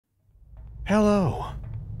Hello,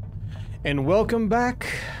 and welcome back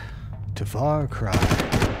to Far Cry.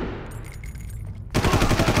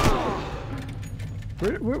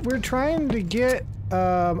 We're trying to get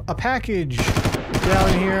a package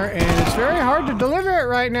down here, and it's very hard to deliver it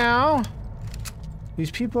right now.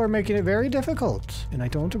 These people are making it very difficult, and I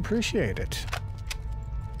don't appreciate it.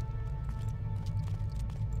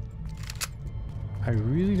 I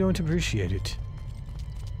really don't appreciate it.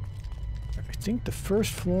 I think the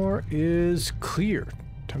first floor is clear.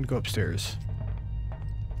 Time to go upstairs.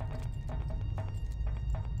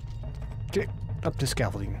 Get up to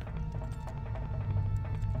scaffolding.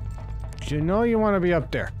 You know you want to be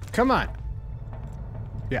up there. Come on.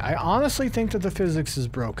 Yeah, I honestly think that the physics is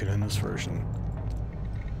broken in this version.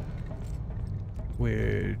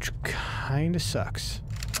 Which kind of sucks.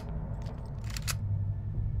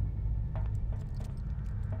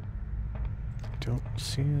 Don't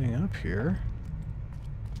see anything up here.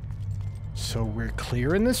 So we're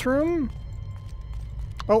clear in this room?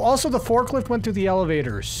 Oh, also the forklift went through the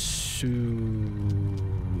elevator. So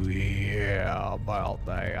yeah, about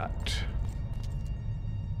that.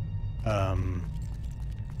 Did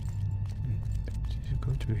it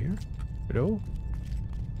go through here? No?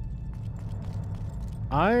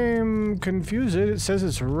 I'm confused. It says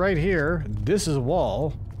it's right here. This is a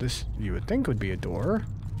wall. This, you would think, would be a door.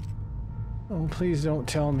 Oh, please don't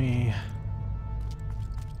tell me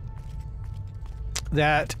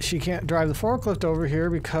that she can't drive the forklift over here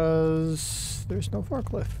because there's no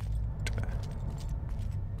forklift.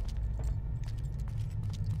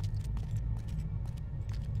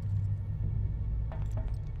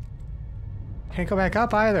 Can't go back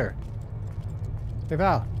up either. Hey,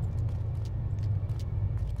 Val.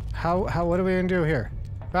 What are we gonna do here?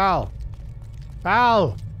 Val!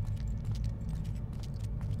 Val!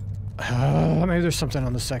 Maybe there's something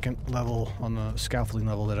on the second level, on the scaffolding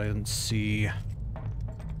level that I didn't see.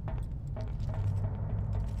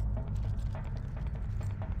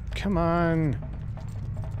 Come on.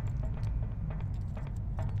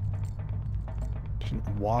 Didn't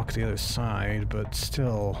walk the other side, but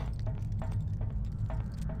still.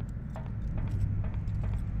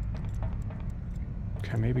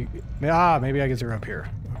 Okay, maybe I get her up here.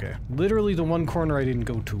 Okay. Literally the one corner I didn't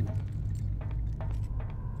go to.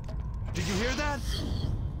 Did you hear that?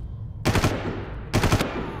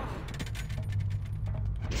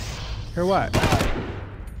 Hear what?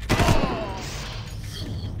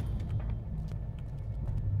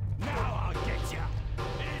 Now I'll get ya.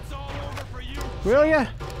 It's all over for you. Will ya?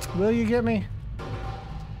 Will you get me?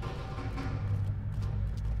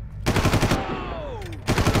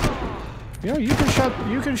 You know,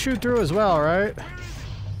 you can shoot through as well, right?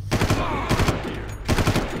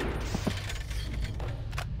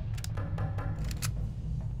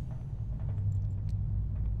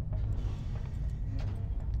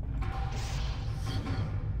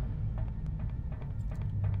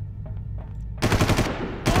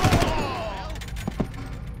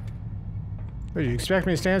 What, do you expect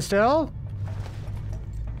me to stand still?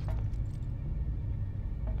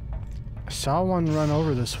 I saw one run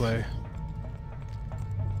over this way.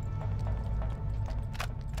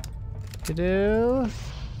 Hello?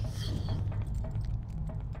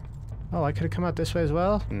 Oh, I could have come out this way as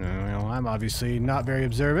well? No, I'm obviously not very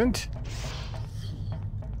observant.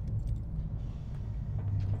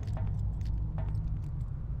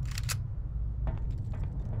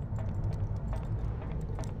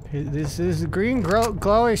 This is the green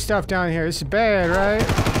glowy stuff down here. This is bad, right?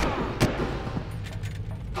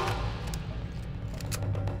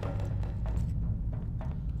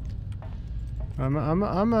 I'm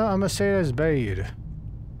gonna say that's bad.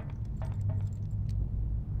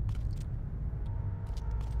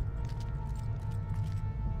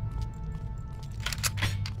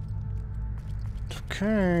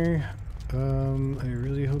 Okay. I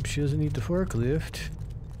really hope she doesn't need the forklift.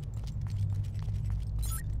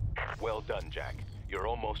 Well done, Jack. You're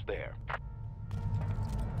almost there.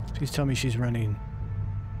 Please tell me she's running.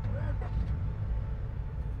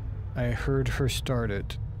 I heard her start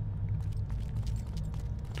it.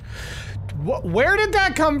 Where did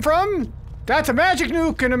that come from? That's a magic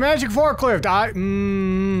nuke and a magic forklift. I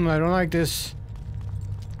don't like this.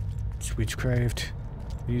 It's witchcraft.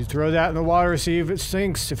 You throw that in the water, see if it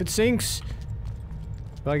sinks. If it sinks,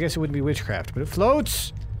 well, I guess it wouldn't be witchcraft, but it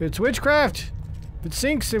floats. It's witchcraft. If it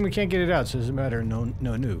sinks, then we can't get it out, so it doesn't matter. No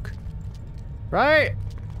nuke. Right?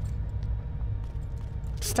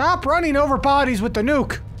 Stop running over bodies with the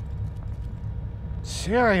nuke.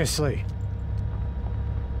 Seriously.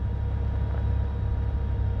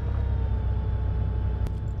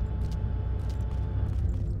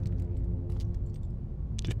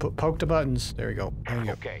 Poke the buttons. There we go. There you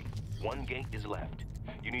go. Okay, one gate is left.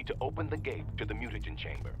 You need to open the gate to the mutagen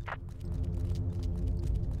chamber.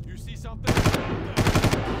 You see something?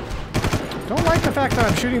 Don't like the fact that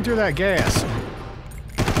I'm shooting through that gas.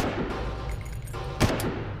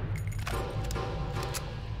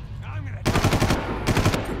 I'm gonna.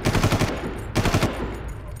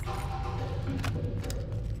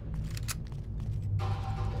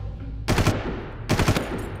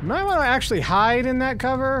 You might want to actually hide in that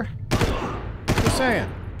cover. Just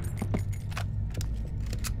saying.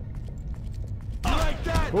 You like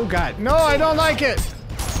that? Oh god. No, I don't like it.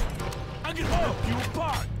 I'm gonna help you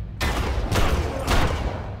apart.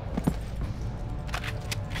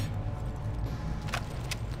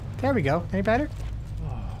 There we go. Any better?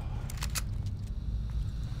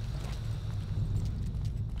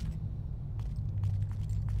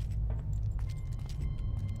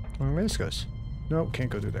 Where this goes? Nope, can't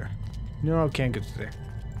go through there. No, can't go through there.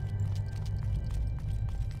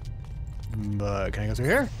 But can I go through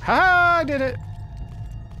here? Ha! I did it!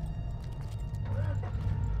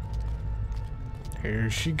 Here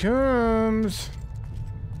she comes.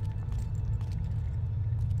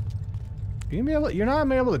 You're not gonna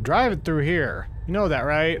be able to drive it through here. You know that,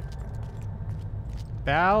 right?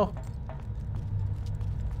 Val?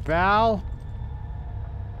 Val?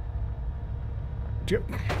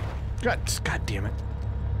 God damn it.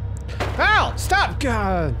 Val! Stop!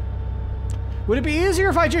 God! Would it be easier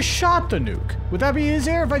if I just shot the nuke? Would that be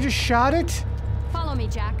easier if I just shot it? Follow me,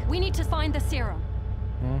 Jack. We need to find the serum.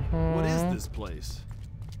 What is this place?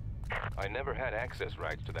 I never had access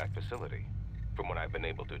rights to that facility. From what I've been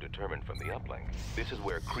able to determine from the uplink, this is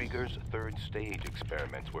where Krieger's third stage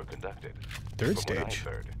experiments were conducted. Third From what I've stage?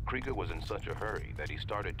 heard, Krieger was in such a hurry that he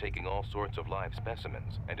started taking all sorts of live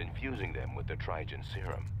specimens and infusing them with the Trigen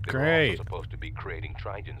serum. They were Great. also supposed to be creating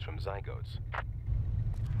Trigens from zygotes.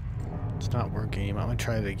 It's not working. You might want to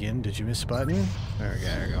try it again. Did you miss a button? There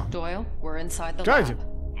we go. Doyle, we're inside the Trigen.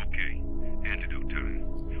 lab. Okay, antidote time.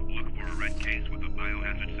 Look for a red case with a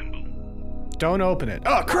biohazard symbol. Don't open it.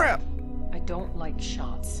 Oh, crap! I don't like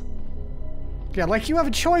shots. Yeah, like you have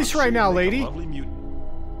a choice right now, lady. Lovely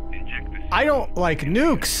mutant. Inject this. I don't like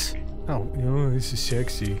nukes. Oh, this is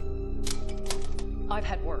sexy. I've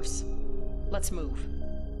had worse. Let's move.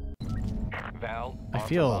 Val, I on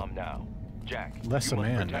feel the bomb now. Jack, less you a must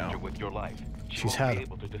man protect now. her with your life. She She's won't be had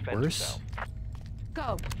able to defend worse. herself.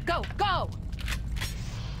 Go, go, go!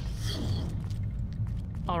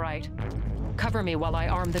 All right. Cover me while I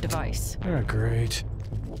arm the device. Oh, great.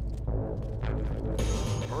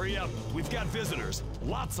 Hurry up. We've got visitors.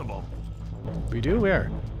 Lots of them. We do? Where?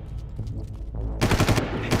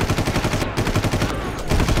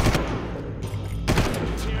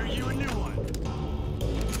 Tear you a new one.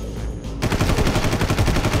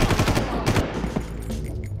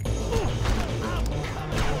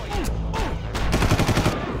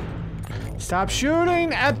 Stop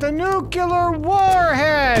shooting at the nuclear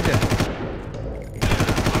warhead!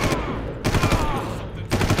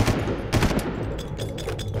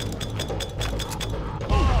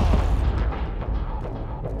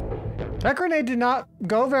 That grenade did not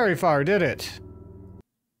go very far, did it?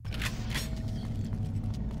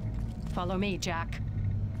 Follow me, Jack.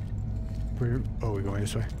 We're going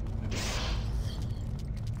this way.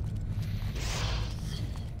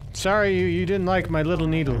 Sorry, you didn't like my little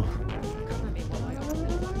needle. Cover me while I arm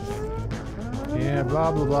the device. Yeah,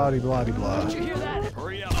 blah blah blah blah blah. Did you hear that?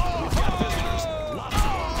 Hurry up. We've got visitors. Lots of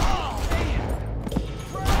them.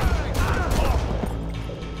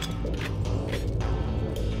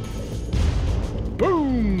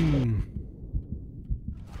 Boom!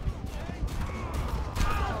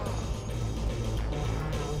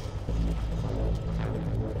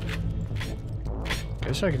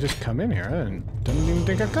 Guess I could just come in here. I didn't even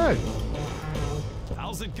think I could.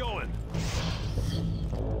 How's it going?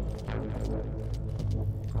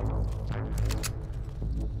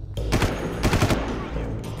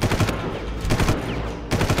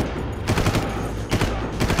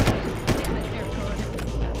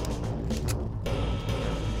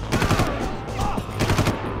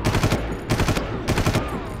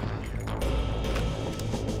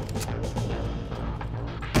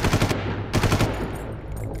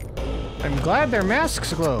 I'm glad their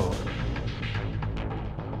masks glow.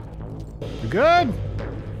 You good?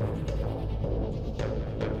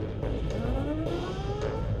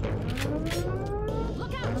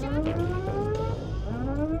 Look out, Jack!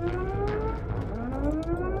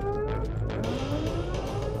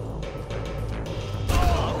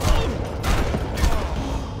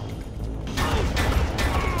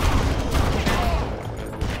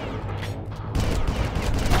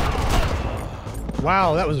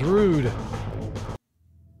 Wow, that was rude.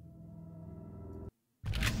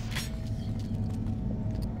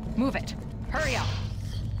 Move it. Hurry up.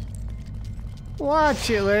 Watch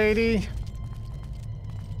it, lady.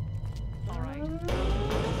 All right.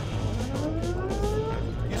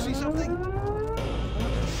 You see something?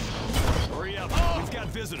 Hurry up. We've got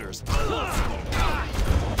visitors.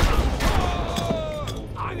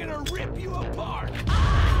 I'm gonna rip you apart.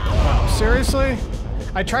 Seriously?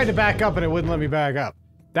 I tried to back up and it wouldn't let me back up.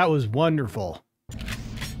 That was wonderful.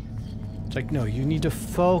 It's like, no, you need to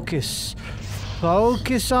focus.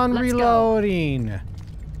 Focus on Let's go. reloading.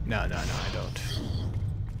 No, I don't.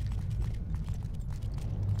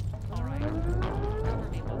 All right. Cover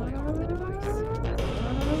me while I arm the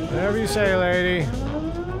device. Whatever you say, lady.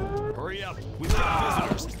 Hurry up. We've got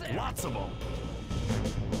visitors. Lots of them.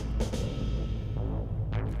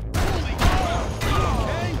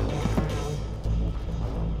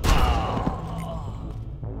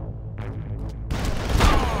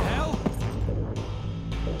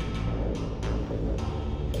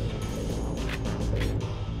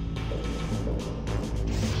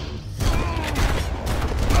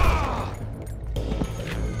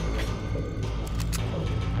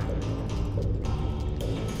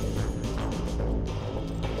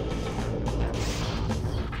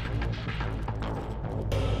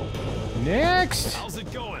 Next. How's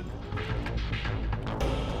it going?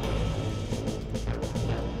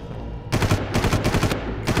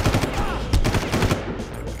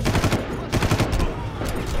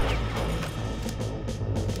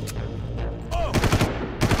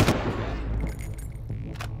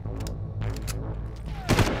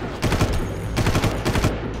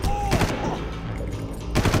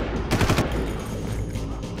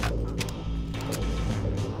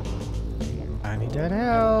 I need that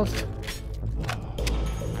health.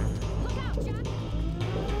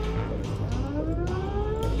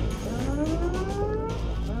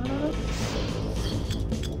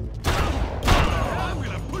 I'm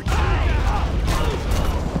gonna put you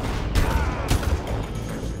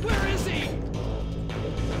Where is he?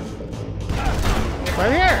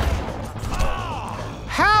 Right here.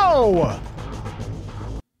 How?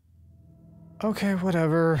 Okay,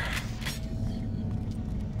 whatever.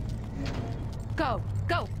 Go,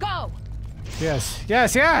 go, go! Yes,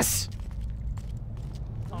 yes, yes!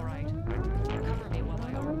 All right. Cover me while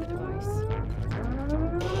I arm the device.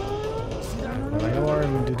 My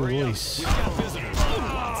alarm did the Hurry up. voice. We've got visitors.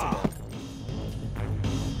 Lots of them.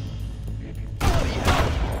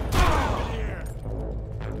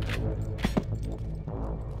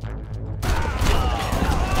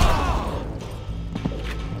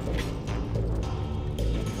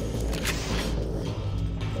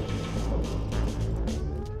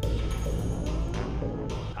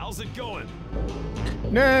 How's it going?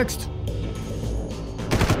 Next.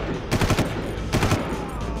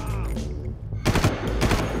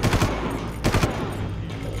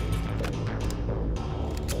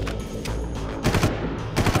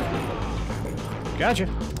 Gotcha.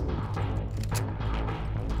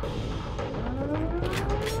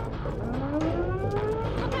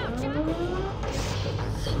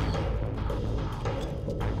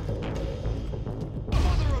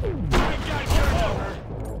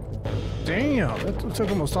 Damn, that took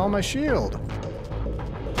almost all my shield.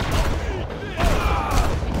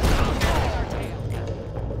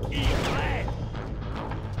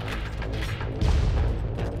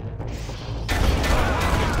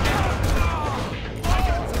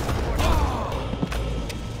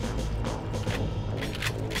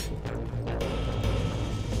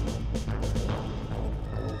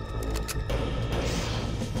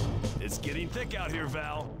 It's getting thick out here,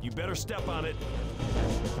 Val. You better step on it.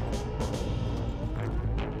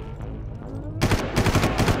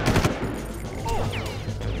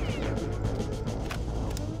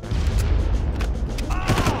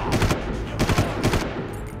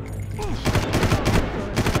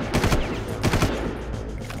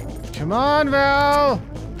 Come on, Val!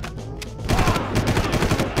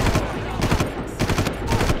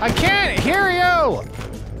 I can't hear you!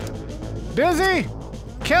 Busy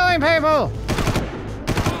killing people!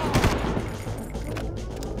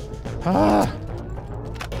 Ah.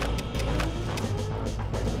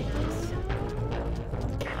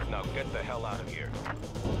 Now get the hell out of here.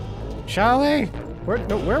 Shall we? Where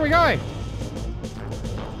are we going?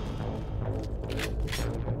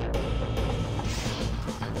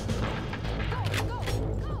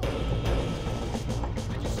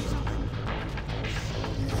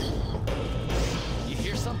 You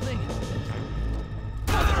hear something?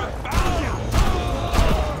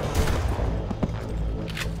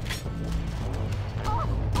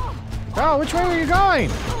 Go! Val, which way were you going?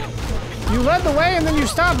 You led the way and then you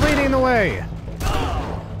stopped leading the way.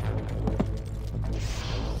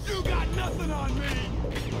 You got nothing on me!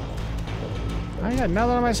 I got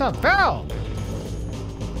nothing on myself. Val!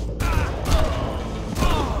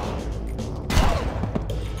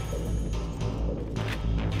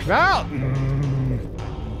 Val!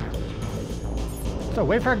 So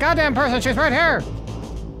wait for a goddamn person, she's right here!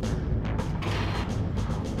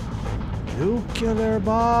 Nuclear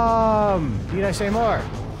bomb! Need I say more?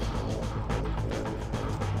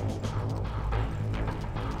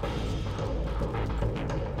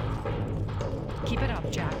 Keep it up,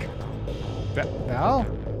 Jack. Val?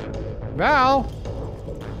 Val?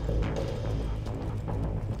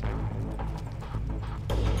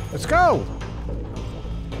 Let's go!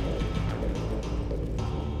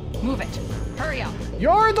 Move it. Hurry up.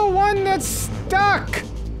 You're the one that's stuck!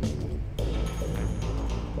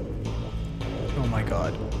 Oh my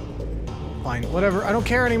god. Fine, whatever. I don't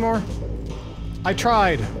care anymore. I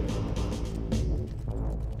tried.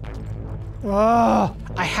 Ugh,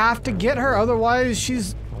 I have to get her, otherwise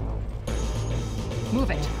she's... Move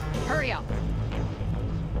it. Hurry up.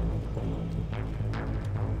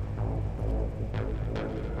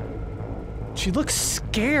 She looks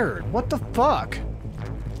scared. What the fuck?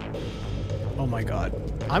 Oh my god.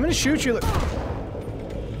 I'm gonna shoot you.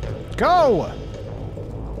 Go!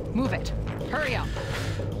 Move it. Hurry up.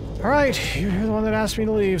 Alright, you're the one that asked me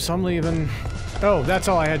to leave, so I'm leaving. Oh, that's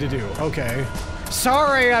all I had to do. Okay.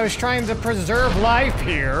 Sorry, I was trying to preserve life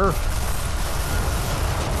here.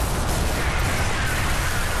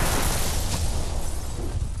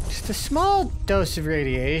 Just a small dose of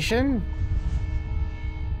radiation.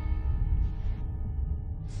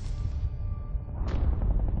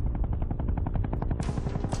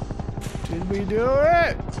 Did we do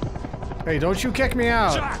it? Hey, don't you kick me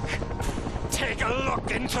out. Jack! Take a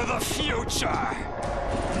look into the future!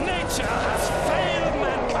 Nature has failed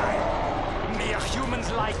mankind! Mere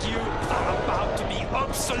humans like you are about to be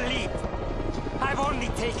obsolete! I've only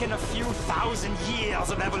taken a few thousand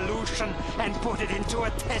years of evolution and put it into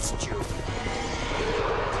a test tube.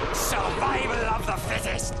 Survival of the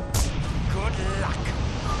fittest! Good luck!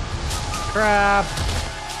 Crap.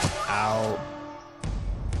 Ow.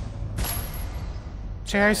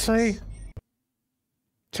 Seriously?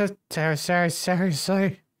 Just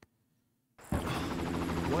seriously?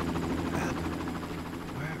 What happened?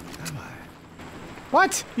 Where am I?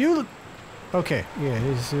 What? You? Okay. Yeah.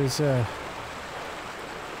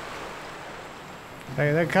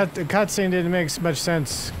 Hey, the cutscene didn't make much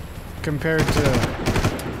sense compared to.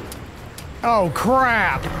 Oh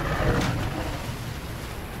crap!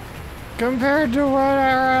 Compared to what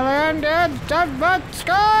I landed, let's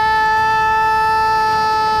go!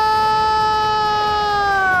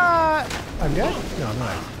 I'm dead? No, I'm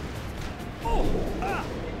not.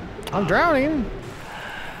 I'm drowning.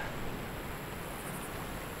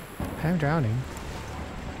 I'm drowning.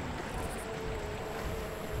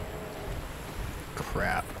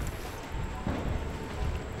 Crap.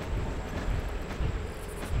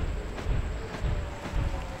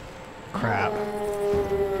 Crap.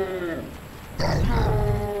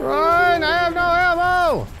 Run! I have no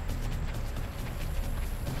ammo!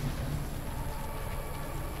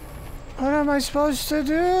 What am I supposed to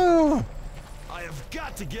do? I have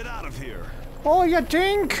got to get out of here! Oh, you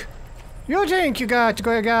think? You think you got to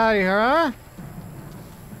get out of here, huh?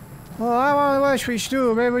 Well, I wish we should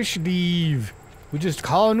do. Maybe we should leave. We just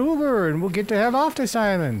call an Uber and we'll get to head off this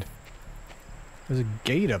island. There's a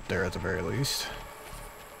gate up there at the very least.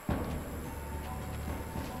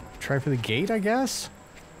 Try for the gate, I guess?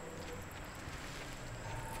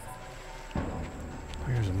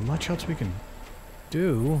 There's much else we can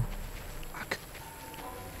do. Fuck.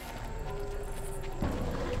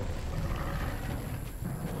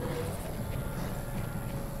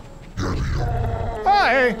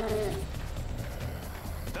 Hi!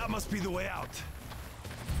 That must be the way out.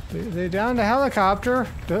 They down the helicopter.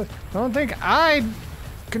 Don't think I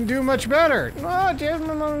can do much better. Oh,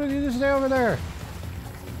 you just stay over there.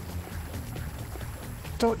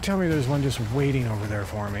 Don't tell me there's one just waiting over there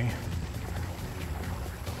for me.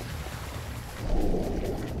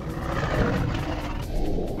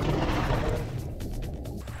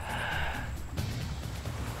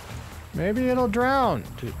 Maybe it'll drown.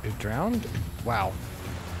 It drowned? Wow.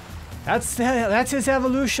 That's his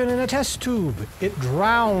evolution in a test tube. It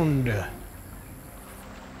drowned.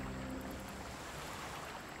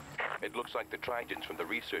 It looks like the Trigens from the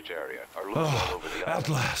research area are looking all over the island. At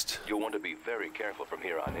last. You'll want to be very careful from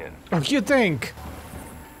here on in. Oh, you think?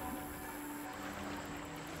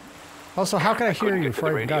 Also, how can I hear Couldn't you get to before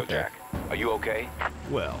the I even radio got there? jack. Are you okay?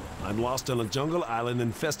 Well, I'm lost on a jungle island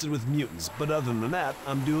infested with mutants, but other than that,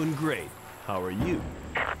 I'm doing great. How are you?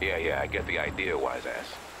 Yeah, I get the idea, wise ass.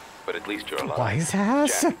 But at least you're alive. Wise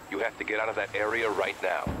ass? Jack, you have to get out of that area right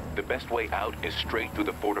now. The best way out is straight through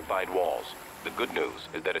the fortified walls. The good news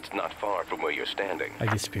is that it's not far from where you're standing. I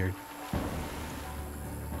disappeared.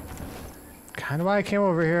 Kinda why I came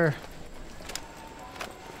over here.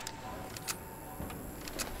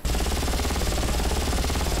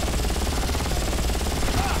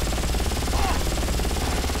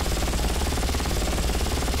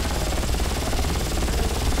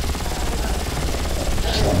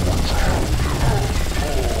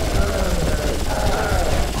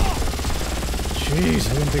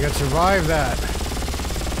 Jeez, I didn't think I'd survive that.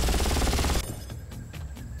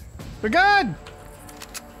 We're good!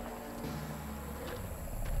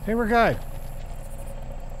 Hey, we're good.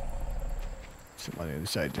 Something on the other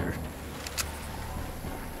side there.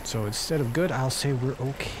 So instead of good, I'll say we're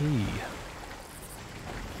okay.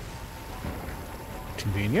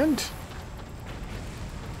 Convenient?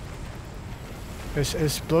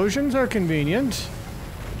 Explosions are convenient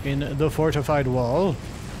in the fortified wall.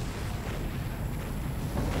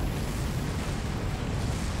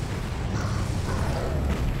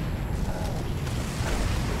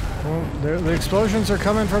 Well, the explosions are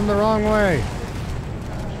coming from the wrong way.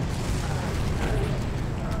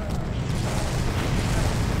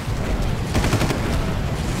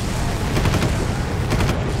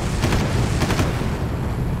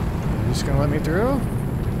 Are you just gonna let me through?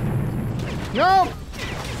 No!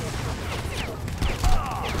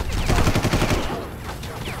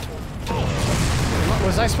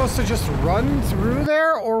 Was I supposed to just run through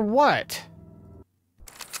there, or what?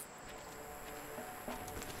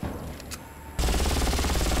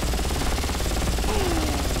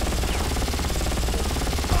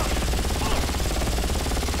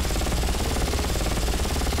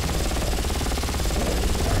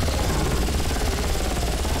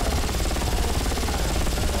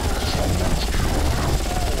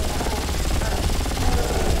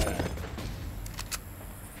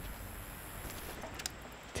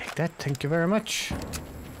 That, thank you very much.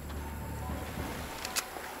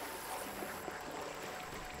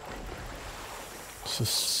 So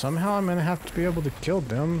somehow I'm gonna have to be able to kill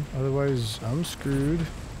them, otherwise I'm screwed.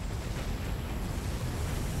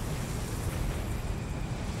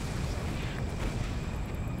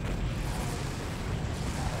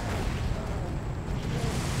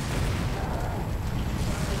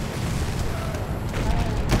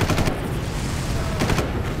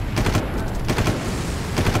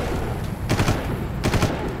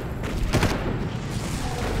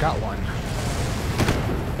 Got one.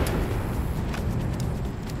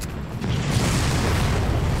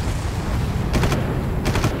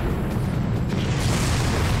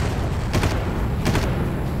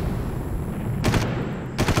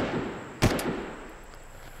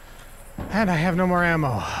 And I have no more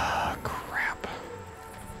ammo. Crap.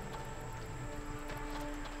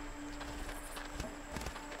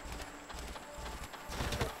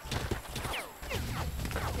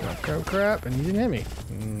 Crap, and he didn't hit me.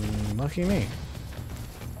 Lucky me.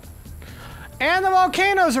 And the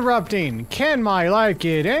volcano's erupting! Can my life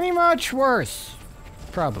get any much worse?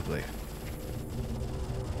 Probably.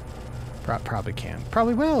 Probably can.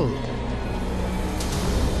 Probably will.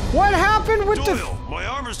 What happened with Doyle, my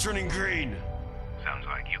armor's turning green. Sounds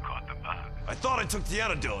like you caught the bug. I thought I took the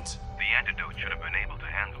antidote. The antidote should have been able to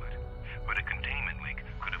handle it, but a containment leak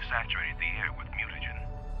could have saturated the air with mutagen.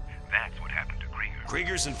 That's what happened to Krieger.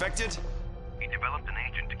 Krieger's infected? He developed an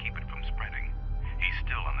agent to keep it from spreading. He's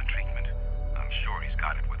still on the treatment. I'm sure he's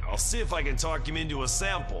got it with him. I'll see if I can talk him into a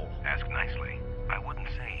sample. Ask nicely. I wouldn't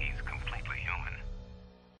say he's completely human.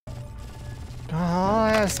 Oh, I'll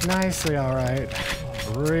ask nicely, alright.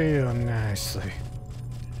 Real nicely.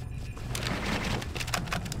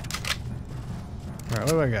 Alright, what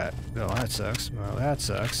do I got? Oh, that sucks. Well, that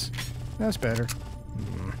sucks. That's better.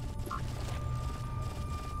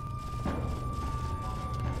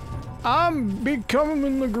 I'm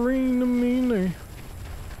becoming the green immediately.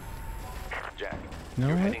 Jack, No,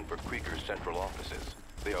 you're what? heading for Krieger's central offices.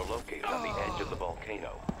 They are located on the edge of the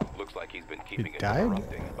volcano. Looks like he's been keeping it died? from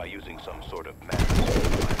erupting by using some sort of magic.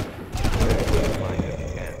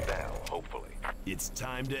 And now, hopefully. It's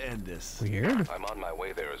time to end this. Weird. I'm on my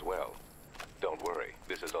way there as well. Don't worry,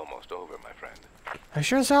 this is almost over, my friend. I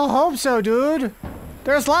sure as hell hope so, dude.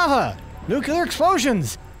 There's lava, nuclear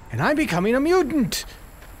explosions, and I'm becoming a mutant.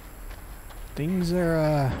 Things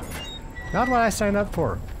are, not what I signed up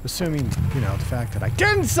for. Assuming, you know, the fact that I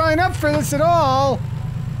didn't sign up for this at all.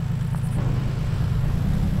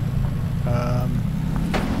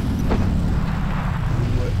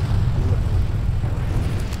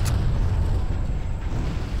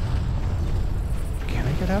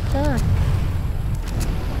 up there?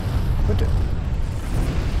 What the?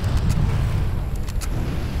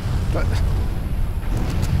 But...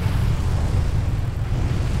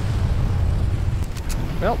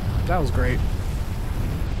 Well, that was great.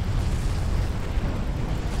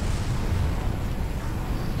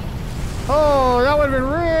 Oh, that would have been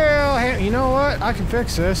real handy. You know what? I can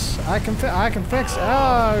fix this. I can fix.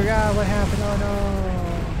 Oh God, what happened? Oh no.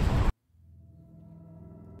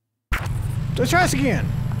 Let's try this again.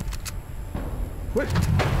 What?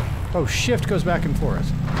 Oh, shift goes back and forth.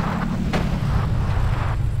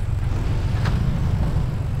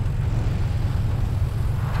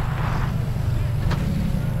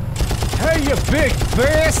 Hey, you big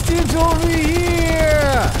bastards over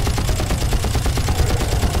here!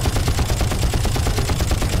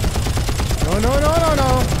 No, no, no, no,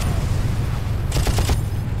 no.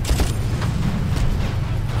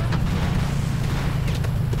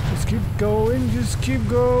 Just keep going, just keep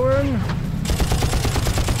going.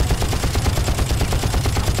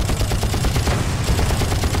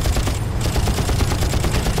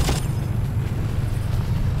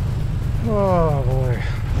 Oh, boy.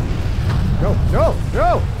 No, no,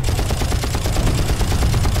 no!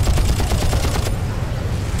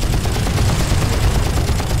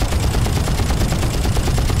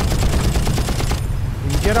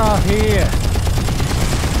 Get off here!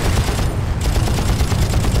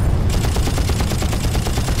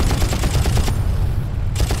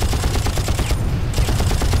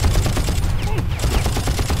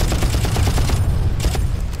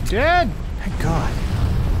 Dead? Thank God.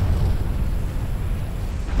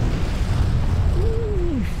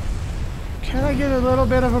 Can I get a little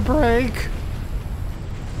bit of a break?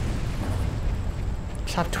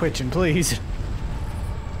 Stop twitching, please.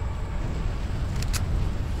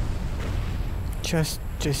 Just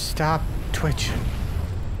stop twitching.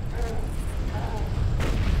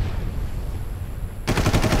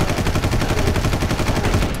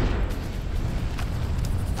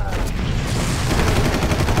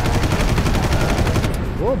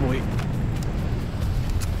 Oh boy.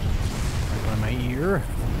 Right by my ear.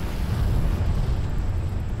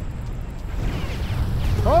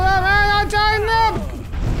 Hold on, man! I'm trying them!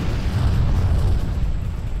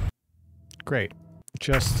 Great.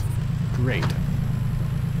 Just great.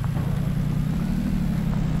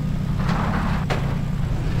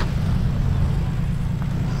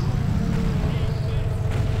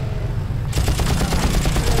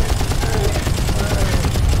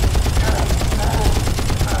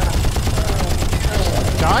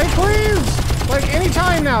 Die, please? Like, any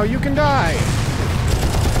time now, you can die.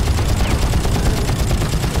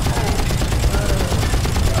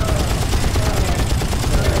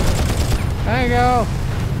 There you go.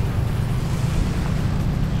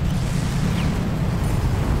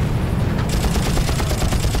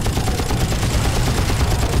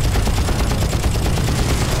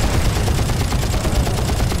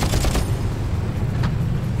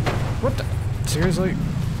 What the? Seriously?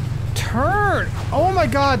 Turn! Oh my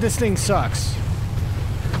God, this thing sucks.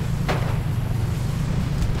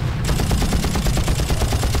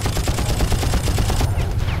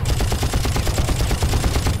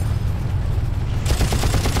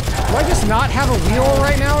 Do I just not have a wheel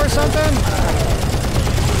right now or something?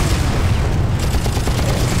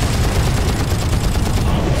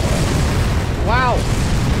 Wow.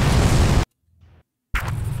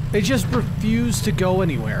 It just refused to go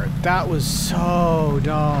anywhere. That was so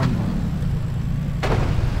dumb.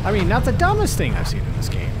 I mean, not the dumbest thing I've seen in this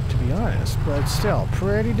game, to be honest, but still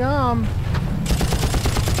pretty dumb.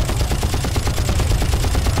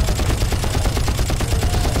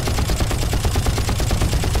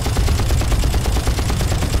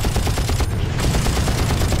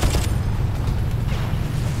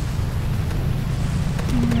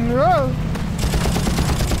 Whoa.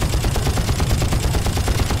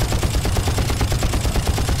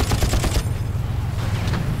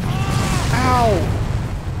 Ow!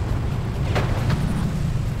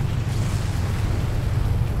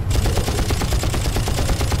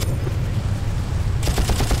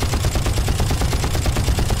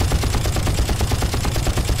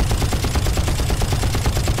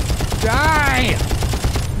 Die!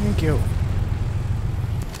 Thank you.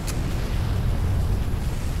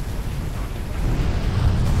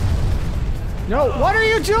 No, what are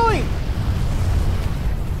you doing?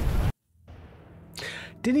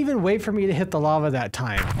 Didn't even wait for me to hit the lava that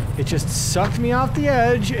time. It just sucked me off the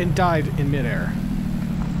edge and died in midair.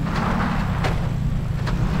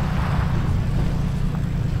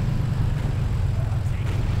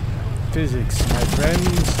 Physics, my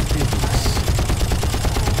friends, physics.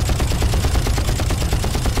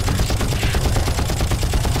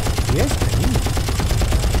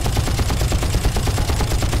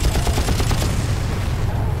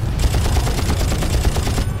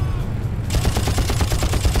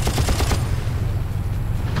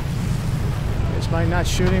 Somebody not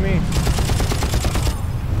shooting me?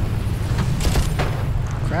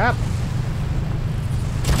 Crap.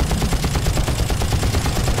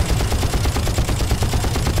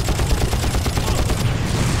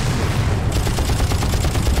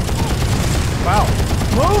 Wow.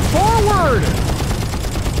 Move forward!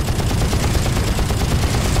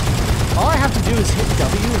 All I have to do is hit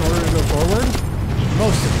W in order to go forward.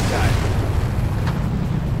 Most of them die.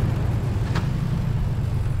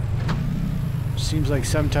 Seems like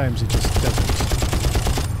sometimes it just doesn't.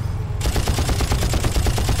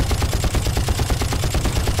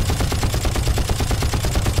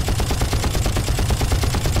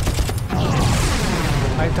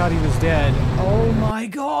 I thought he was dead. Oh my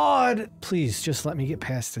god! Please, just let me get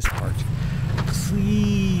past this part.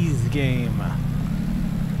 Please, game.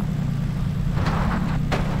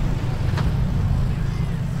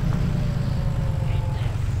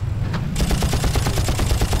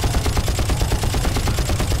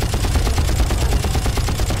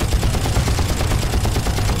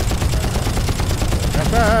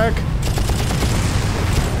 Get back!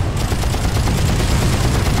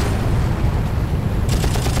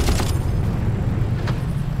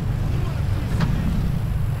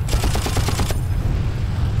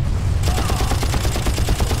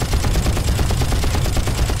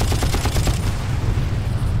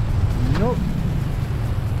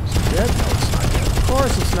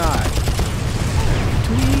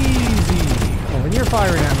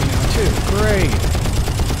 Firing at me now too. Great.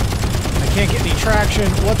 I can't get any traction.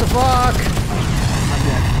 What the fuck? I'm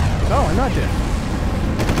dead. Oh, I'm not dead.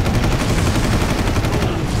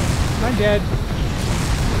 I'm dead.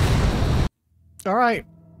 All right.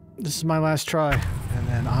 This is my last try, and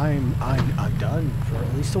then I'm done for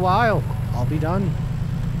at least a while. I'll be done.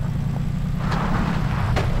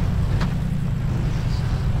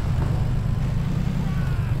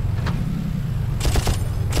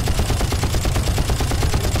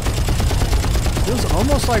 Feels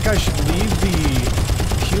almost like I should leave the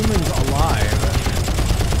humans alive.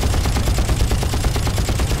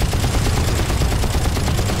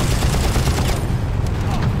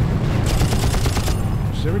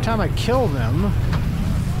 So every time I kill them,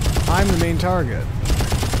 I'm the main target.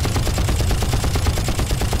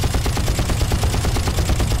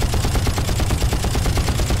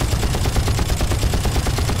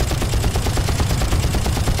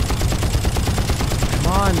 Come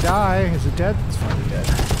on, die. Is it dead? It's finally dead.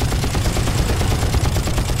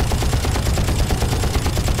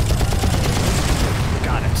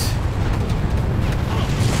 Got it.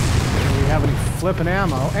 Do we have any flipping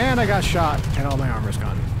ammo? And I got shot, and all my armor's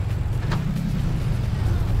gone.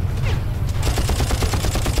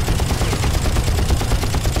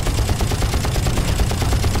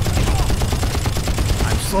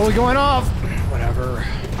 I'm slowly going off. Whatever.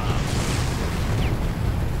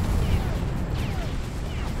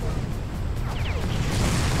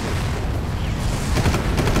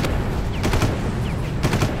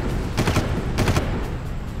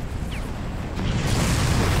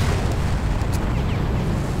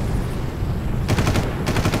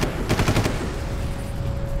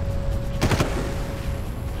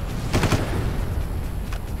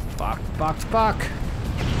 Fuck.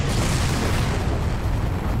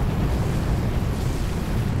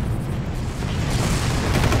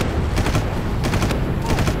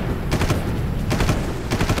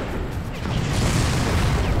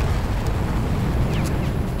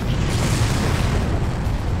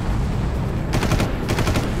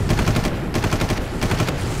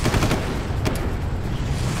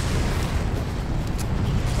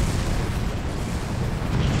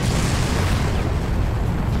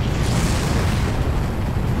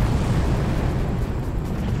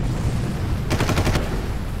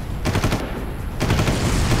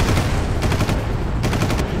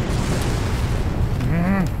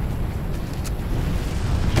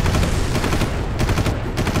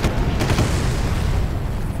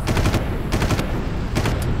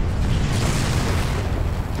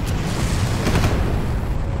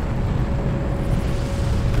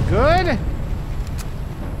 Good?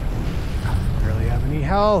 Barely have any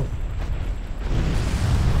health.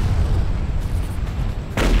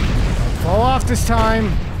 Don't fall off this time.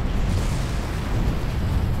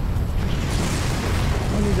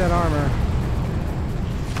 I need that armor.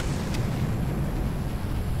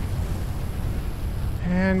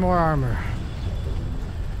 And more armor.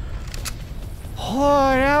 Oh,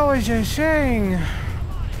 that was a thing.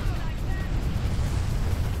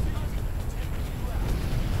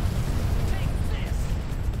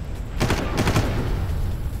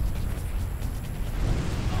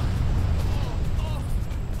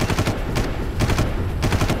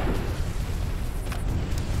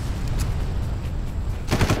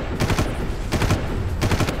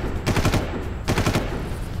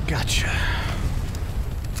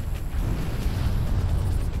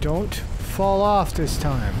 fall off this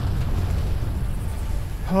time.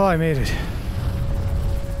 Oh, I made it.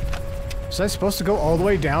 Was I supposed to go all the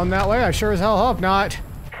way down that way? I sure as hell hope not.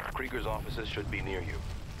 Krieger's offices should be near you.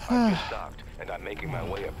 I've just docked, and I'm making my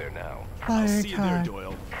way up there now. I'll see you there,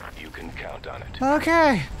 Doyle. You can count on it.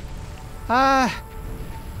 Okay. Yeah,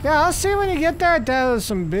 I'll see when you get there. That was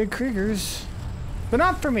some big Kriegers. But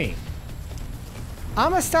not for me.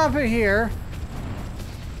 I'm gonna stop it here.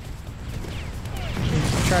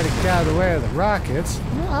 Try to get out of the way of the rockets.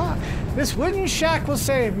 This wooden shack will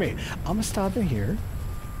save me. I'm gonna stop it here.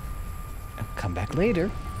 And come back later.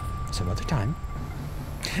 Some other time.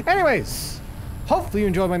 Anyways, hopefully you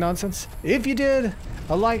enjoyed my nonsense. If you did,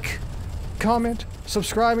 a like, comment,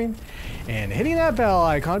 subscribing, and hitting that bell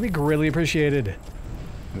icon would be greatly appreciated.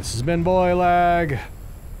 This has been Boy Lag,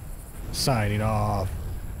 signing off.